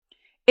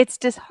It's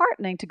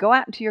disheartening to go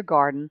out into your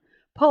garden,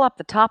 pull up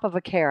the top of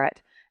a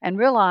carrot, and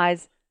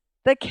realize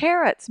the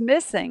carrot's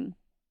missing.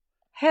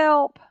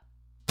 Help!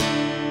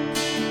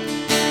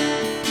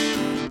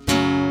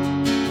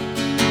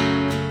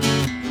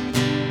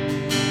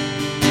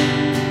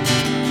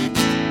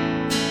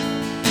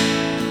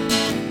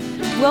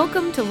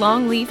 Welcome to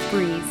Longleaf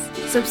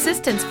Breeze,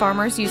 subsistence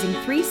farmers using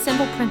 3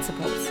 simple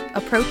principles,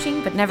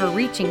 approaching but never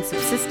reaching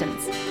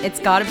subsistence. It's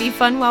gotta be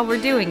fun while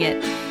we're doing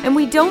it, and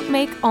we don't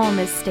make all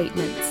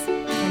misstatements.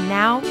 And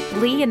now,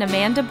 Lee and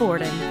Amanda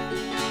Borden.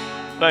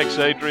 Thanks,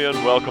 Adrian.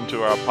 Welcome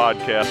to our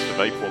podcast of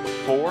April the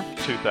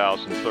 4th,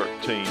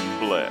 2013.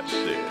 Blessed.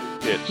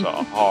 It's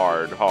a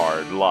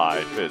hard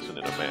life, isn't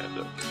it,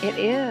 Amanda? It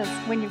is.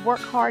 When you work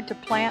hard to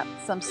plant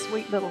some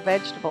sweet little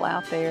vegetable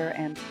out there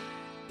and,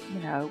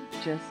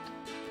 just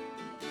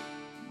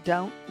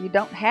you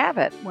don't have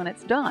it when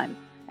it's done.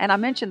 And I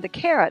mentioned the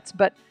carrots,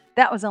 but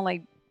that was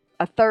only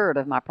a third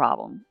of my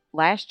problem.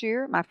 Last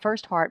year, my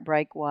first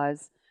heartbreak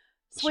was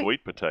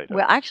sweet potatoes.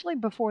 Well, actually,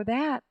 before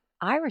that,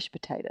 Irish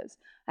potatoes.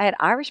 I had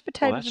Irish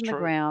potatoes in the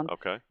ground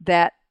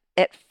that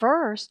at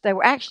first, they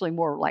were actually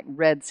more like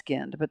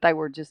red-skinned, but they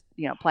were just,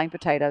 plain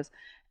potatoes.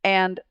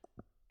 And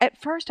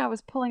at first, I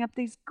was pulling up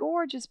these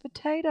gorgeous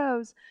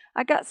potatoes.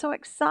 I got so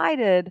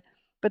excited.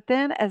 But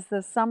then as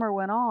the summer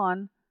went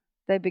on,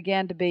 they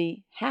began to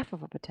be half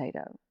of a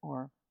potato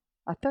or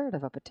a third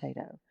of a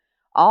potato,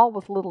 all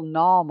with little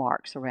gnaw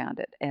marks around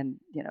it and,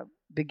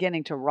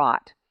 beginning to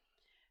rot.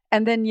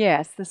 And then,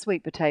 yes, the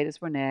sweet potatoes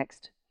were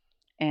next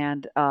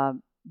and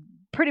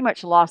pretty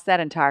much lost that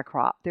entire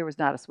crop. There was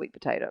not a sweet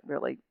potato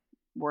really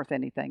worth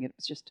anything. It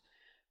was just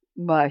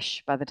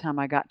mush by the time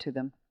I got to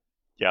them.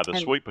 Yeah, the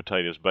sweet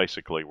potatoes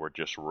basically were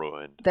just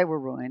ruined. They were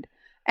ruined.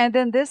 And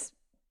then this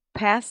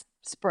past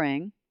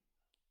spring,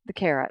 the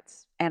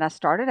carrots, and I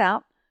started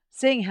out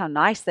seeing how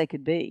nice they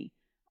could be.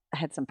 I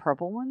had some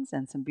purple ones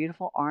and some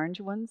beautiful orange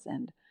ones,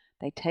 and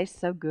they taste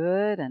so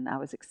good, and I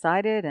was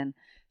excited. And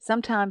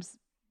sometimes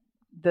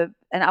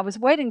and I was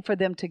waiting for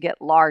them to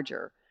get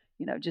larger,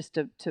 just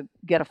to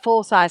get a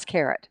full-size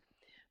carrot.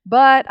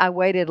 But I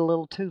waited a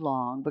little too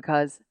long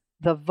because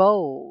the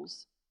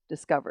voles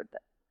discovered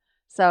them.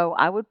 So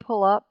I would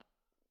pull up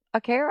a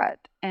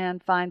carrot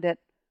and find that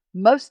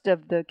most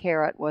of the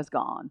carrot was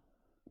gone.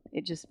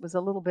 It just was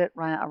a little bit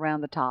around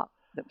the top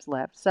that was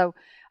left. So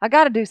I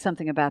got to do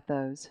something about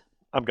those.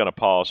 I'm going to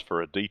pause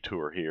for a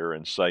detour here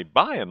and say,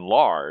 by and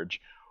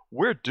large,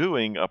 we're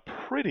doing a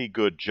pretty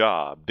good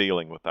job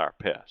dealing with our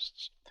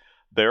pests.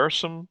 There are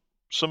some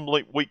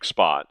weak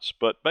spots,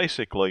 but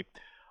basically,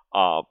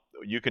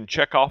 you can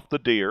check off the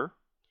deer,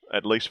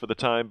 at least for the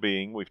time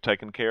being. We've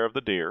taken care of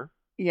the deer.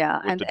 Yeah,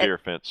 with the deer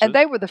fences. And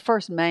they were the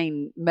first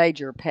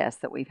major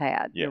pest that we've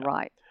had. Yeah. You're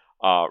right.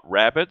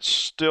 Rabbits,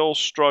 still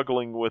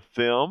struggling with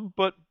them,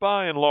 but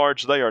by and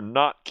large, they are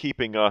not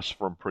keeping us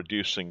from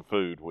producing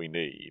food we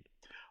need.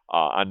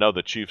 I know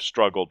that you've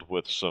struggled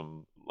with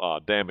some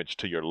damage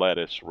to your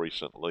lettuce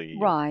recently.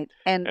 Right.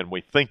 And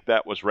we think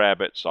that was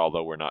rabbits,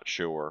 although we're not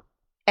sure.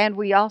 And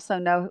we also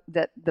know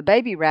that the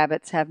baby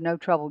rabbits have no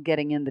trouble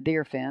getting in the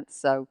deer fence.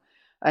 So,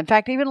 in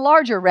fact, even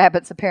larger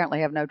rabbits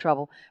apparently have no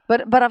trouble.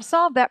 But I've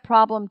solved that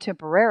problem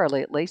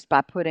temporarily, at least,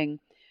 by putting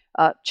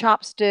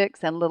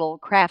chopsticks and little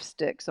craft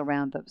sticks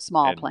around the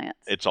small plants.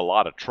 It's a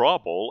lot of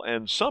trouble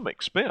and some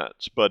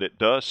expense, but it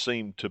does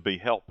seem to be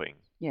helping.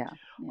 Yeah.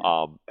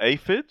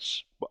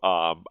 Aphids,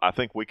 I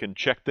think we can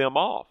check them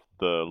off.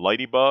 The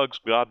ladybugs,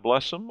 God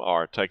bless them,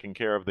 are taking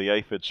care of the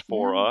aphids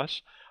for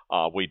us.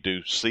 We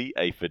do see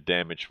aphid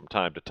damage from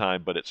time to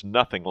time, but it's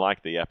nothing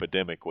like the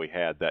epidemic we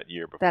had that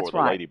year before the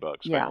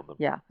ladybugs found them.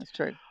 Yeah, that's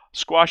true.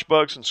 Squash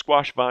bugs and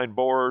squash vine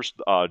borers,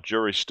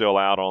 jury's still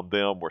out on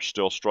them. We're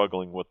still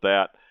struggling with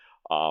that.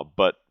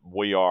 But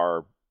we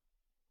are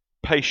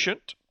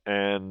patient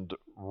and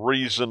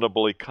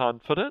reasonably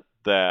confident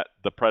that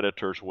the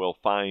predators will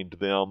find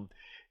them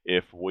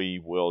if we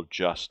will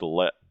just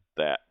let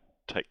that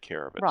take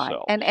care of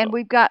itself. Right, and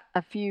we've got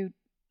a few,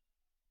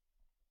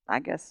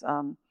 I guess,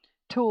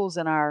 tools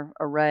in our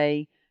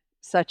array,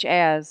 such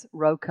as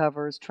row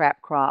covers,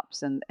 trap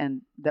crops,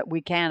 and that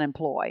we can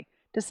employ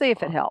to see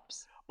if it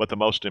helps. But the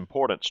most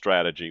important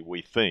strategy,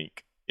 we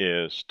think,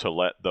 is to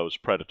let those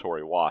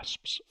predatory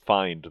wasps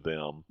find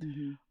them,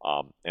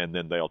 and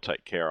then they'll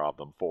take care of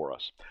them for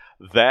us.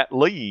 That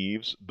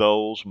leaves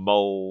those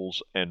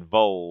moles and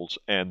voles,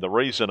 and the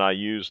reason I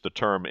use the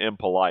term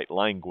impolite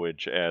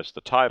language as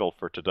the title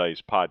for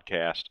today's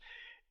podcast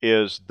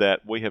is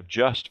that we have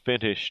just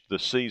finished the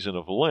season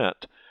of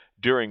Lent,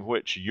 during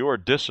which your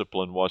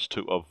discipline was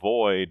to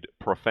avoid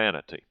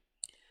profanity.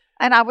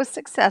 And I was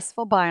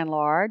successful by and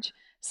large.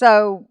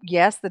 So,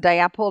 yes, the day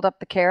I pulled up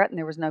the carrot and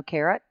there was no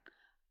carrot,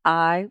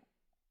 I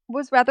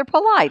was rather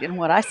polite in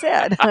what I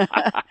said.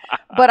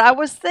 But I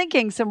was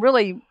thinking some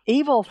really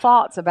evil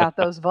thoughts about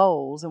those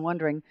voles and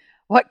wondering,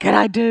 what could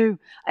I do?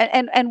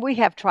 And we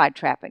have tried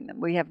trapping them.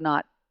 We have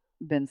not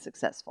been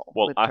successful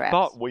with traps. I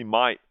thought we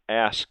might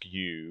ask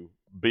you,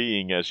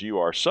 being as you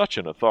are such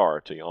an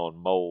authority on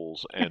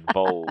moles and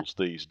voles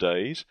these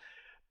days,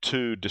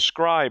 to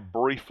describe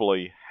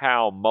briefly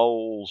how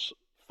moles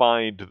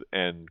find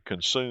and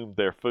consume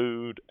their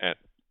food,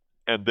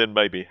 and then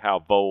maybe how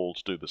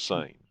voles do the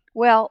same?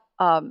 Well,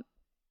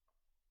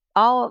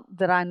 all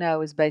that I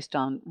know is based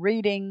on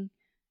reading,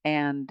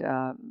 and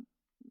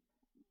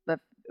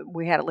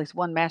we had at least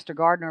one Master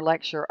Gardener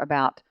lecture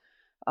about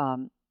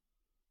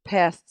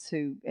pests,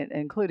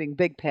 including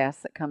big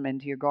pests that come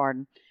into your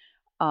garden.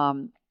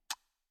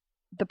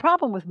 The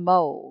problem with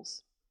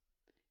moles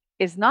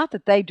is not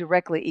that they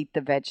directly eat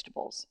the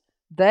vegetables.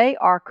 They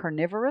are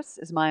carnivorous,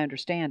 is my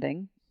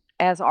understanding,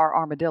 as are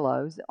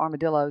armadillos.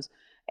 Armadillos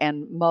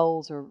and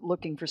moles are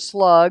looking for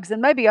slugs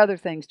and maybe other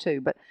things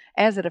too. But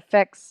as it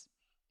affects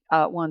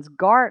one's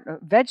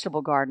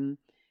vegetable garden,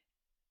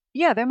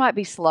 yeah, there might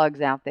be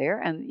slugs out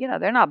there, and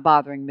they're not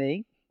bothering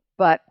me.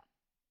 But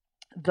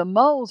the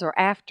moles are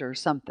after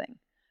something,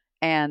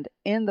 and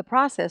in the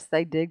process,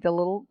 they dig the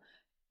little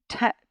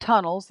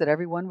tunnels that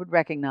everyone would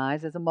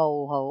recognize as a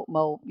mole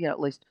hole. At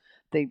least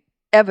the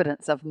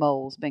evidence of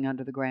moles being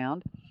under the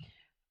ground,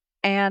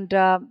 and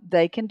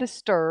they can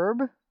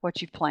disturb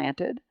what you've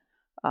planted,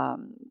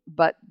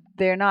 but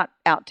they're not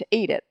out to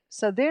eat it.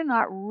 So they're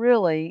not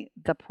really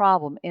the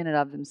problem in and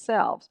of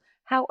themselves.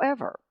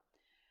 However,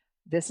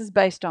 this is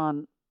based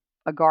on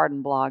a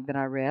garden blog that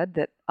I read,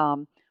 that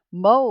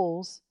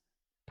moles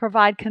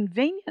provide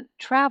convenient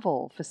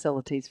travel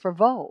facilities for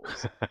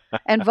voles.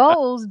 And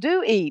voles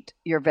do eat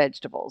your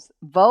vegetables.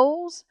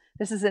 Voles,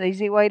 this is an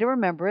easy way to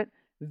remember it,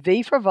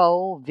 V for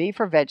vole, V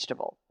for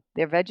vegetable.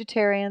 They're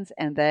vegetarians,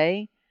 and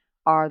they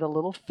are the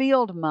little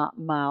field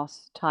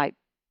mouse type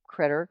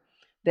critter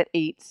that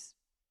eats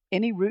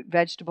any root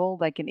vegetable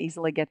they can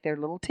easily get their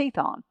little teeth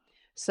on.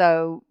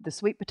 So the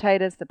sweet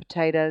potatoes, the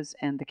potatoes,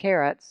 and the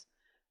carrots,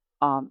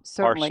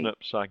 certainly.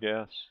 Parsnips, I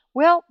guess.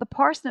 Well, the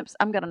parsnips,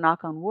 I'm going to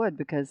knock on wood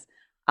because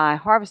I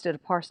harvested a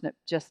parsnip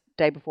just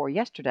day before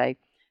yesterday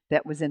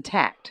that was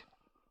intact.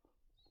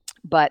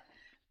 But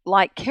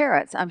like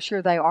carrots, I'm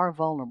sure they are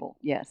vulnerable.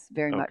 Yes,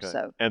 very much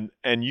so.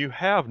 And you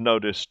have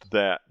noticed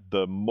that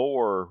the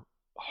more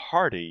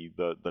hardy,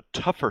 the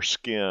tougher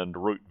skinned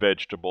root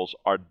vegetables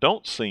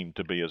don't seem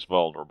to be as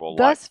vulnerable,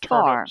 thus like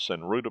far. Turnips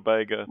and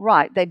rutabaga.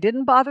 Right. They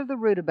didn't bother the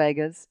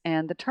rutabagas,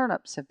 and the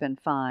turnips have been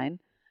fine.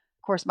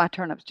 Of course, my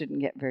turnips didn't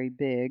get very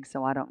big,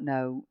 so I don't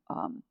know.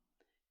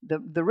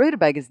 The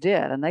rutabagas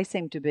did, and they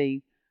seem to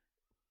be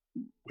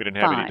We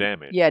didn't fine. have any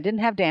damage. Yeah,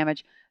 didn't have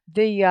damage.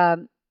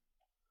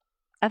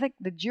 I think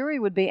the jury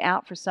would be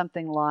out for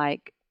something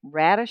like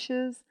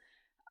radishes.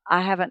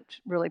 I haven't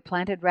really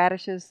planted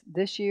radishes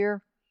this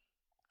year.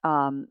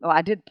 Well,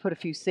 I did put a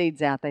few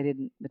seeds out. They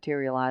didn't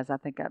materialize. I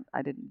think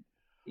I didn't,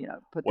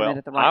 put them in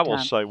at the right time. I will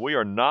say we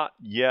are not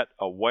yet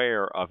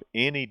aware of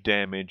any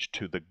damage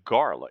to the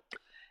garlic.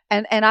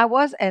 And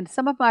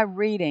some of my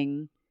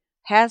reading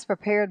has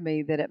prepared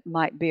me that it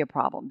might be a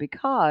problem,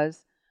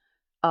 because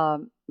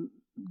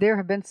there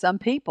have been some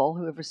people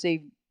who have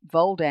received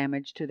vole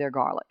damage to their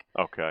garlic.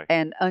 Okay.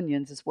 And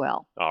onions as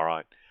well. All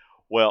right.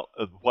 Well,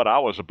 what I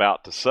was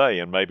about to say,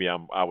 and maybe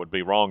I would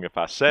be wrong if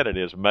I said it,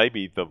 is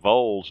maybe the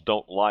voles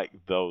don't like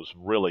those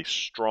really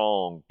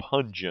strong,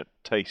 pungent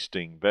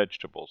tasting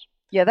vegetables.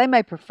 Yeah, they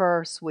may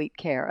prefer sweet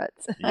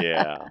carrots.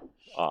 Yeah.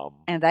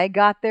 And they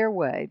got their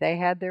way. They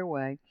had their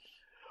way.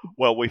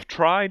 Well, we've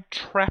tried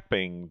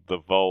trapping the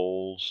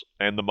voles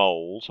and the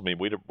moles. I mean,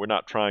 we're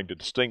not trying to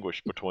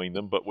distinguish between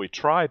them, but we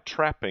tried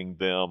trapping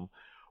them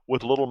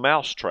with little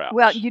mouse traps.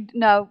 Well,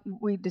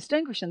 we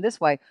distinguish in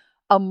this way.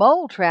 A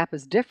mole trap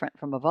is different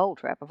from a vole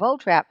trap. A vole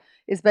trap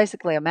is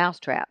basically a mouse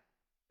trap.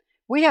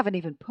 We haven't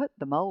even put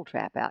the mole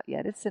trap out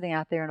yet. It's sitting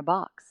out there in a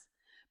box.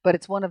 But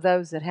it's one of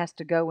those that has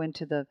to go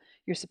into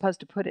you're supposed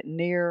to put it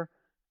near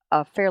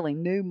a fairly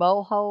new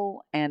mole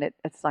hole, and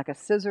it's like a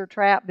scissor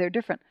trap. There are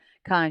different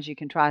kinds you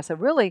can try. So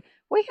really,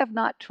 we have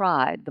not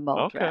tried the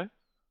mole trap.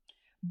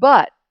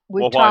 But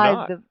we've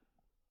tried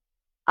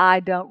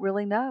I don't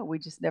really know. We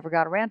just never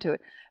got around to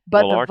it.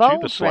 But well, the aren't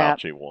you the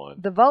slouchy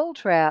one? The vole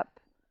trap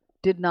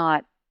did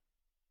not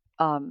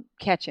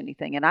catch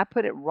anything, and I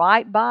put it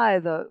right by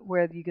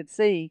where you could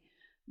see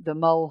the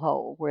mole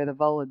hole where the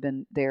vole had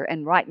been there,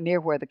 and right near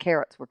where the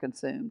carrots were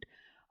consumed.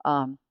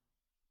 And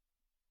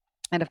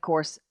of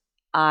course,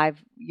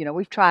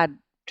 we've tried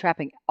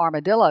trapping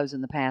armadillos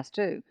in the past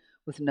too,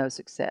 with no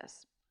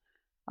success.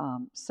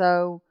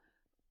 So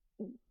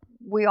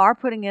we are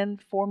putting in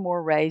 4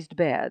 more raised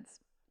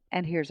beds,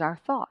 and here's our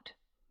thought.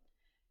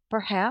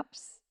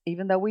 Perhaps,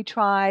 even though we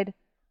tried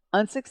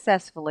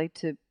unsuccessfully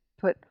to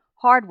put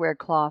hardware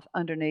cloth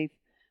underneath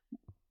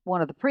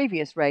one of the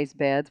previous raised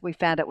beds, we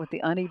found out with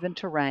the uneven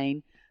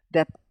terrain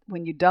that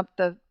when you dump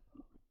the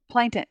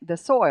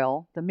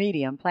soil,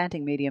 the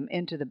planting medium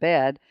into the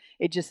bed,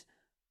 it just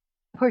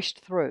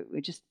pushed through.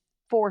 It just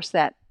forced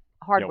that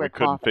hardware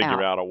cloth out. We couldn't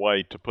figure out a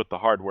way to put the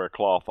hardware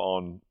cloth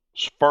on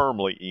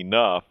firmly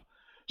enough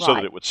so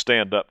that it would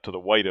stand up to the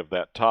weight of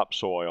that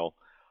topsoil.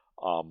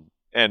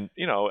 And,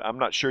 I'm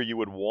not sure you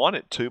would want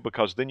it to,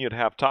 because then you'd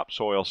have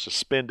topsoil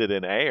suspended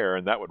in air,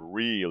 and that would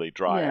really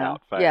dry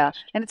out fast. Yeah,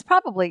 and it's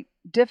probably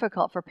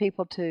difficult for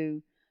people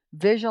to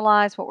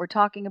visualize what we're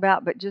talking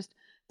about, but just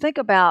think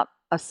about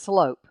a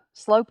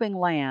sloping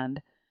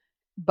land,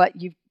 but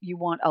you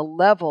want a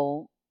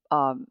level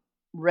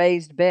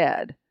raised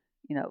bed.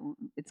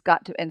 It's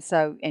got to,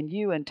 and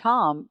you and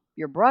Tom,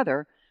 your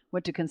brother,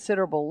 went to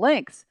considerable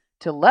lengths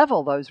to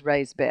level those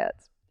raised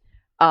beds.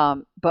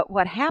 But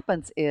what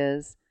happens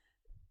is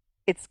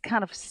it's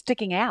kind of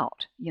sticking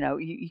out.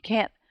 You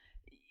can't.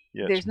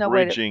 Yeah, there's no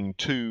bridging way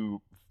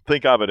to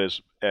think of it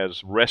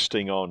as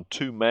resting on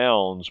two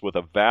mounds with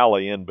a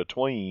valley in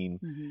between,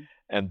 mm-hmm.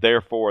 and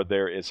therefore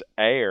there is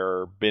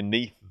air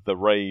beneath the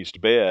raised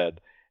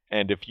bed.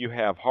 And if you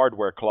have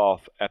hardware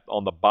cloth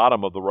on the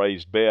bottom of the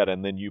raised bed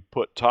and then you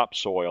put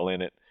topsoil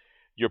in it,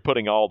 you're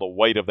putting all the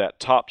weight of that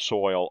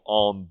topsoil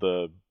on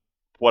the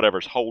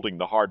whatever's holding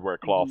the hardware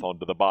cloth mm-hmm.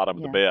 onto the bottom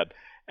of the bed,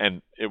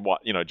 and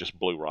it just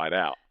blew right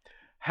out.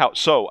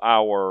 So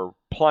our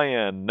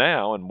plan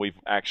now, and we've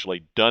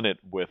actually done it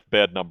with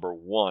bed number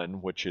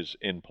 1, which is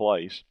in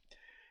place,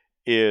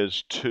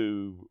 is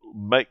to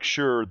make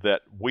sure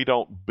that we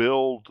don't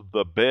build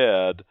the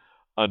bed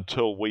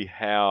until we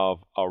have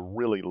a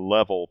really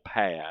level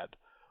pad,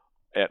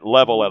 at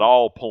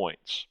all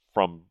points,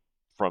 from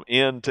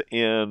end to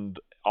end,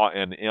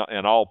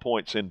 and all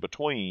points in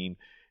between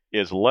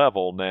is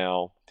level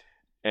now,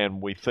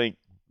 and we think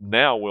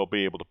now we'll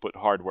be able to put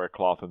hardware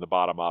cloth in the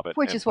bottom of it.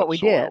 Which is what we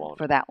did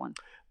for that one.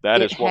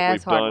 That is what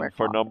we've done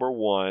for number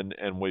 1,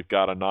 and we've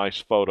got a nice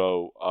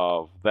photo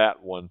of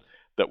that one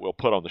that we'll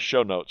put on the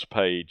show notes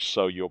page,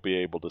 so you'll be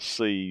able to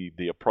see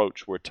the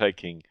approach we're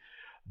taking.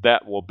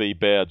 That will be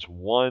beds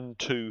 1,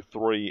 2,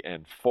 3,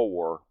 and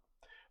 4.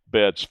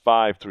 Beds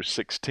 5 through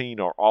 16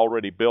 are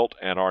already built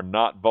and are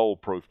not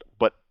vole-proofed,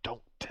 but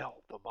don't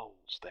tell the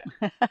moles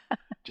that.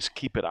 Just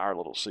keep it our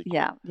little secret.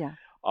 Yeah.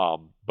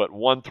 But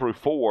 1 through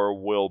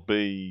 4 will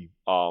be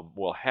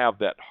will have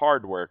that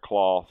hardware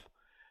cloth,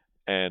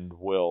 and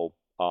will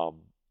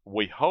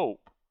we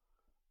hope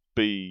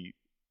be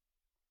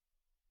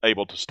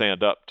able to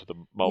stand up to the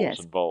moles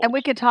and voles. And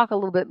we could talk a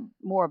little bit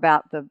more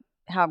about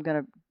how I'm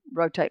going to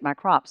rotate my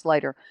crops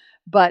later.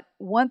 But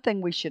one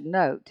thing we should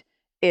note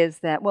is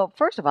that, well,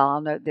 first of all,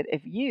 I'll note that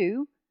if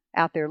you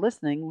out there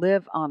listening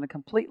live on a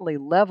completely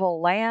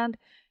level land,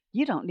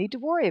 you don't need to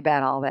worry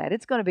about all that.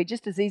 It's going to be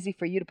just as easy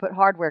for you to put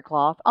hardware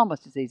cloth,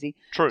 almost as easy,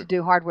 to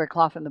do hardware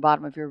cloth in the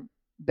bottom of your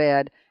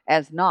bed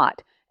as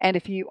not. And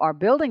if you are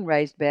building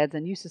raised beds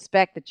and you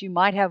suspect that you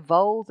might have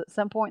voles at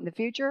some point in the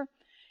future,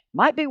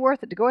 might be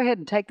worth it to go ahead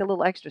and take the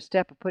little extra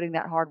step of putting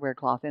that hardware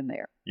cloth in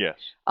there. Yes.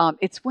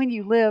 It's when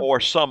you live... Or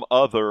some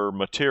other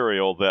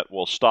material that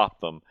will stop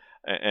them.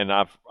 And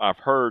I've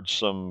heard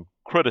some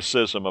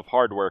criticism of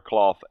hardware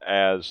cloth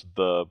as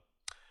the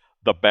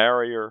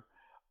barrier,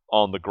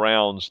 on the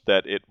grounds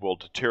that it will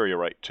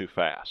deteriorate too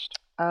fast.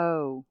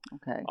 Oh,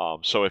 okay.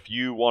 So if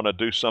you want to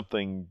do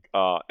something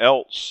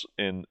else,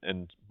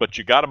 but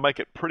you got to make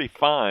it pretty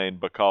fine,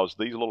 because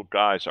these little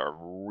guys are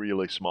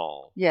really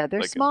small. Yeah,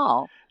 they're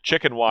small.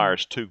 Chicken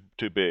wire's too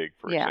big,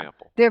 for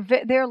example.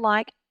 They're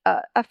like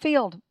a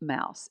field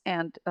mouse.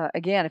 And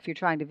again, if you're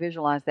trying to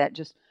visualize that,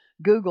 just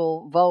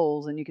Google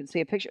voles and you can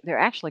see a picture. They're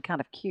actually kind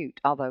of cute,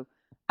 although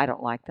I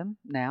don't like them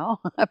now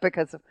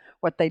because of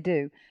what they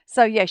do.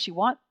 So yes, you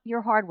want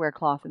your hardware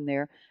cloth in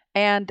there.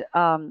 And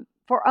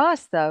for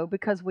us, though,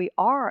 because we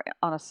are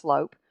on a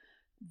slope,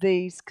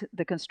 the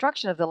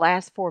construction of the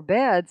last 4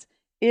 beds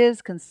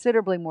is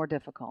considerably more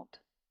difficult.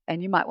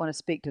 And you might want to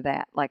speak to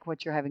that, like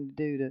what you're having to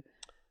do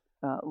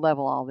to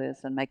level all this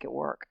and make it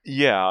work.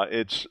 Yeah,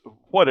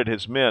 what it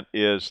has meant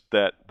is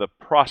that the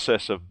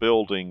process of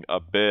building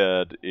a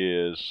bed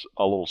is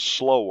a little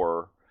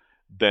slower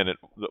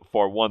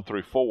for 1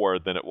 through 4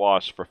 than it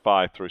was for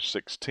 5 through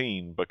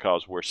 16,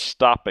 because we're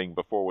stopping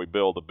before we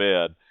build a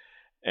bed,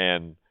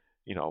 and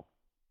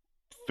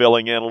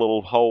filling in a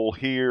little hole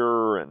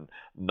here and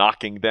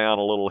knocking down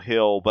a little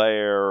hill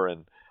there,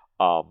 and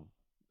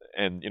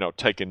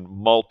taking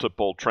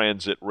multiple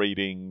transit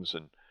readings,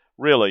 and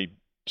really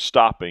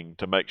stopping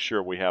to make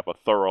sure we have a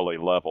thoroughly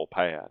level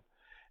pad.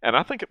 And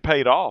I think it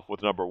paid off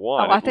with number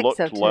 1. I think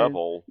so too.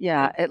 Level.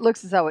 Yeah, it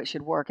looks as though it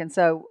should work. And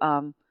so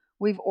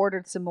we've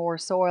ordered some more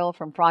soil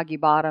from Froggy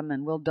Bottom,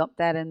 and we'll dump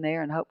that in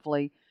there, and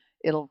hopefully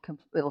it'll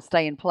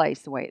stay in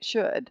place the way it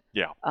should.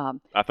 Yeah,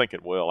 I think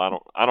it will.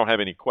 I don't have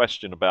any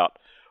question about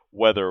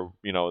whether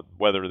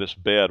this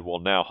bed will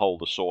now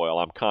hold the soil.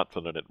 I'm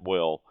confident it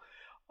will.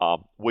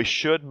 We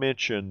should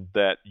mention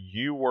that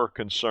you were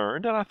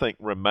concerned, and I think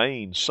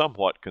remain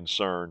somewhat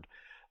concerned,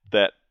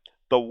 that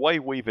the way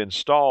we've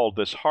installed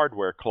this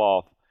hardware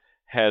cloth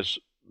has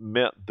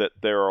meant that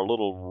there are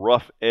little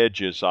rough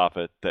edges of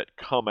it that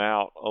come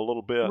out a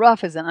little bit.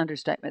 Rough is an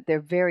understatement. They're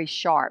very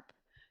sharp.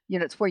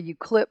 It's where you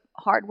clip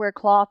hardware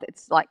cloth.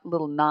 It's like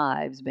little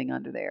knives being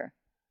under there.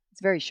 It's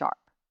very sharp.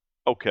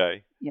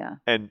 Okay. Yeah.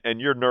 And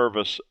you're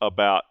nervous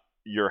about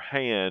your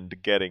hand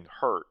getting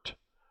hurt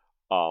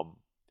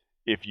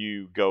if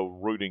you go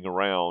rooting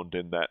around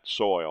in that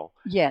soil.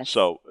 Yes.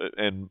 So,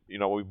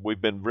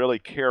 we've been really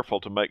careful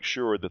to make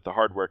sure that the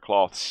hardware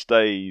cloth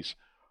stays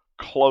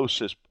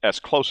as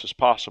close as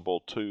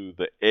possible to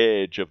the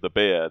edge of the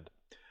bed.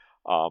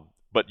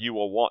 But you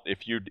will want,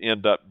 if you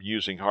end up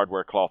using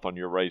hardware cloth on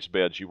your raised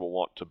beds, you will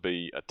want to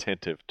be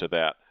attentive to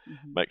that.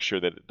 Mm-hmm. Make sure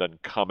that it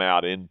doesn't come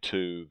out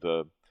into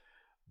the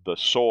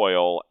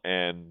soil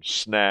and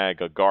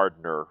snag a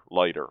gardener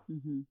later.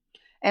 Mm-hmm.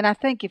 And I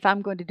think if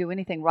I'm going to do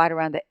anything right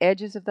around the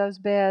edges of those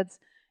beds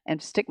and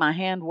stick my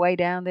hand way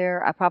down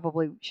there, I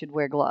probably should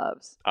wear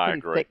gloves. I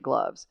agree. Thick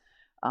gloves.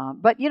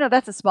 But,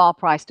 that's a small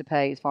price to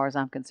pay as far as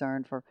I'm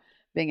concerned for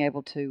being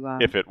able to...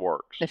 if it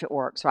works. If it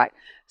works, right.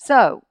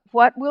 So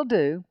what we'll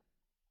do,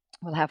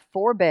 we'll have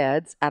 4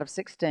 beds out of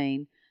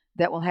 16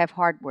 that will have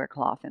hardware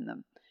cloth in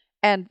them.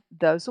 And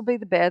those will be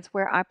the beds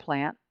where I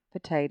plant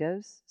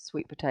potatoes,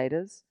 sweet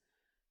potatoes,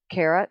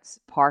 carrots,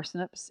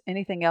 parsnips,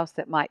 anything else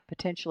that might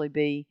potentially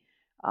be...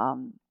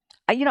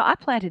 I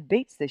planted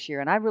beets this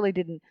year, and I really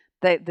didn't...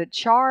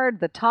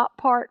 The top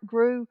part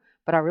grew,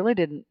 but I really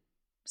didn't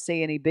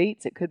see any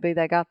beets. It could be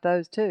they got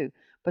those too.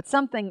 But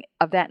something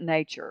of that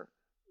nature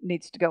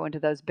needs to go into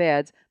those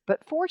beds.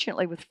 But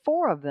fortunately, with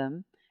 4 of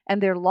them,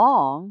 and they're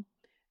long,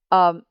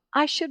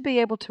 I should be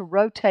able to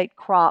rotate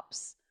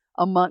crops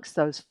amongst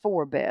those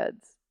 4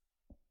 beds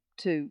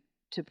to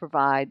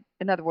provide.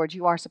 In other words,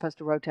 you are supposed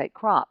to rotate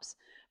crops.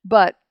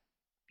 But,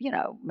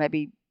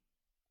 maybe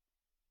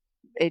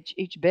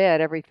each bed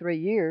every 3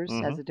 years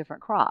mm-hmm. has a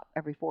different crop.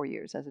 Every 4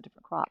 years has a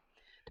different crop,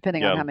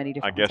 depending on how many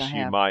different ones I have. I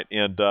guess you might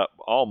end up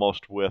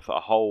almost with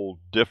a whole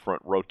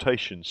different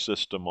rotation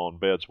system on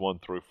beds 1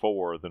 through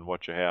 4 than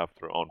what you have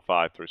on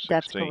 5 through 16.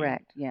 That's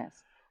correct, yes.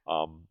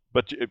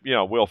 But,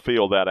 we'll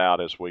feel that out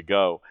as we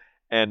go.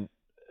 And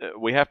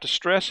we have to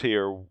stress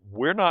here,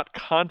 we're not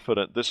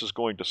confident this is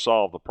going to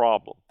solve the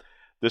problem.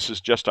 This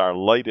is just our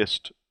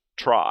latest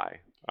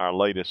try, our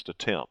latest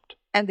attempt.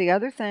 And the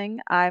other thing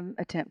I'm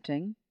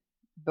attempting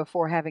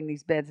before having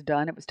these beds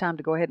done, it was time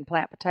to go ahead and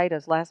plant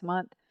potatoes last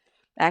month.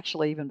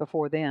 Actually, even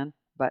before then,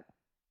 but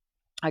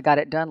I got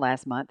it done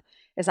last month,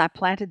 is I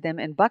planted them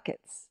in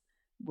buckets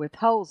with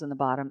holes in the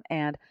bottom.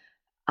 And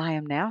I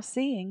am now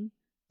seeing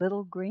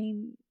little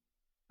green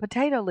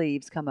potato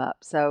leaves come up.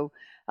 So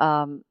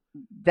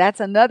that's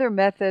another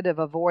method of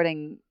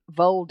avoiding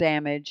vole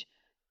damage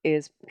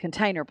is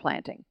container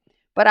planting.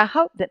 But I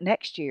hope that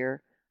next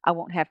year I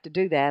won't have to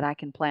do that. I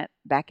can plant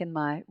back in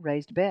my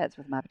raised beds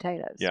with my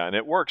potatoes. Yeah, and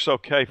it works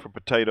okay for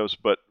potatoes,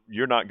 but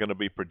you're not going to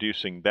be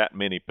producing that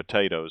many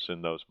potatoes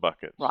in those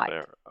buckets. Right.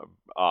 There.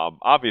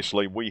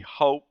 Obviously, we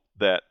hope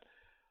that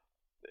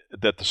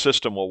the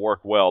system will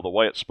work well. The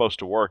way it's supposed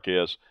to work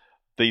is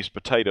these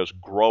potatoes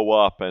grow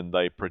up and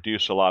they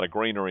produce a lot of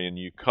greenery, and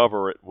you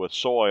cover it with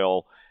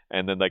soil,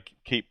 and then they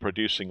keep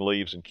producing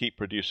leaves and keep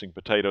producing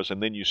potatoes,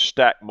 and then you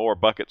stack more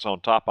buckets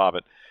on top of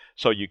it.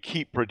 So you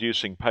keep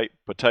producing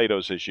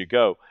potatoes as you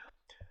go.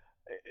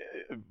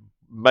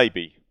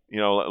 Maybe,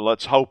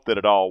 let's hope that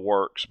it all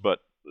works, but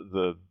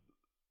the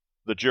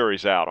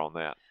jury's out on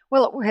that.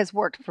 Well, it has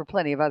worked for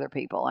plenty of other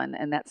people,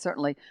 and that's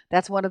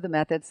one of the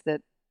methods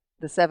that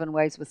the 7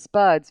 Ways with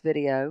Spuds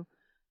video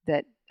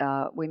that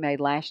we made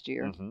last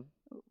year mm-hmm.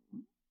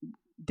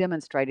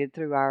 demonstrated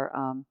through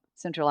our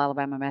Central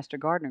Alabama Master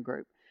Gardener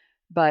group.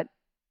 But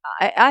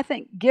I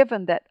think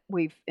given that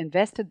we've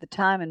invested the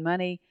time and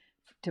money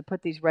to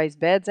put these raised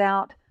beds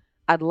out,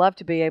 I'd love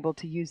to be able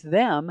to use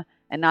them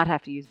and not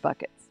have to use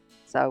buckets.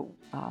 So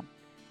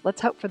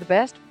let's hope for the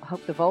best.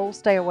 Hope the voles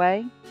stay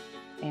away,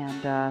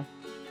 and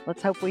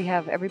let's hope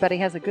everybody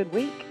has a good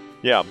week.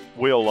 Yeah,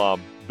 we'll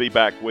be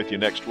back with you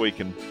next week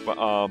and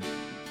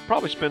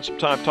probably spend some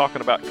time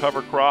talking about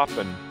cover crop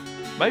and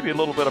maybe a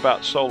little bit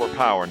about solar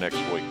power next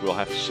week. We'll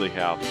have to see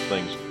how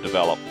things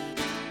develop.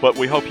 But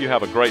we hope you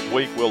have a great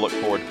week. We'll look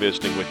forward to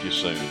visiting with you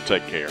soon.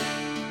 Take care.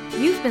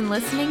 You've been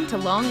listening to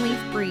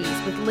Longleaf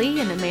Breeze with Lee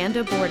and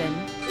Amanda Borden.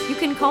 You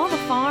can call the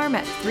farm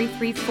at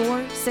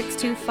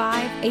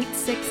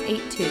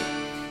 334-625-8682.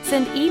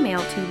 Send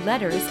email to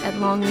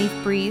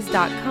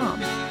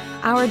letters@longleafbreeze.com.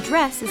 Our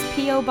address is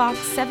P.O. Box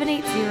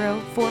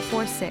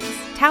 780446,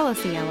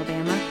 Tallahassee,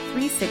 Alabama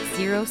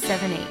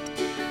 36078.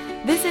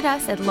 Visit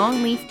us at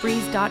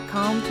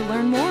longleafbreeze.com to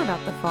learn more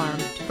about the farm,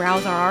 to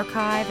browse our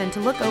archive, and to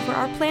look over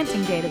our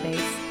planting database.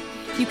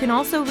 You can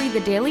also read the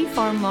daily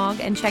farm log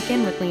and check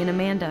in with Lee and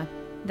Amanda.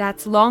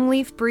 That's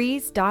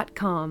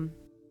longleafbreeze.com.